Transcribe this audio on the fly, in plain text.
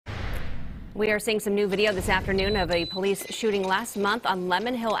We are seeing some new video this afternoon of a police shooting last month on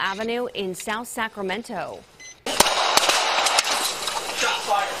Lemon Hill Avenue in South Sacramento. Shots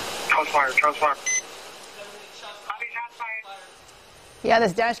fired. Shots fired. Yeah,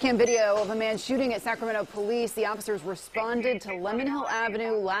 this dash cam video of a man shooting at Sacramento police. The officers responded to Lemon Hill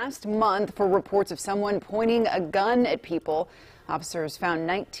Avenue last month for reports of someone pointing a gun at people. Officers found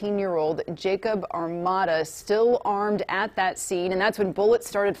 19-year-old Jacob Armada still armed at that scene, and that's when bullets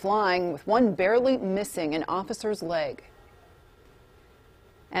started flying, with one barely missing an officer's leg.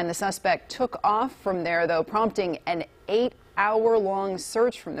 And the suspect took off from there, though, prompting an 8-hour-long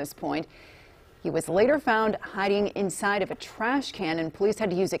search from this point. He was later found hiding inside of a trash can, and police had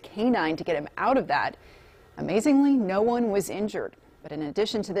to use a canine to get him out of that. Amazingly, no one was injured. But in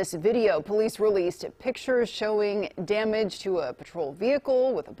addition to this video, police released pictures showing damage to a patrol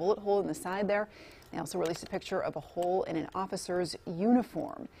vehicle with a bullet hole in the side there. They also released a picture of a hole in an officer's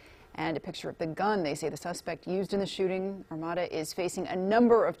uniform and a picture of the gun they say the suspect used in the shooting. Armada is facing a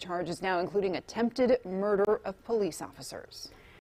number of charges now, including attempted murder of police officers.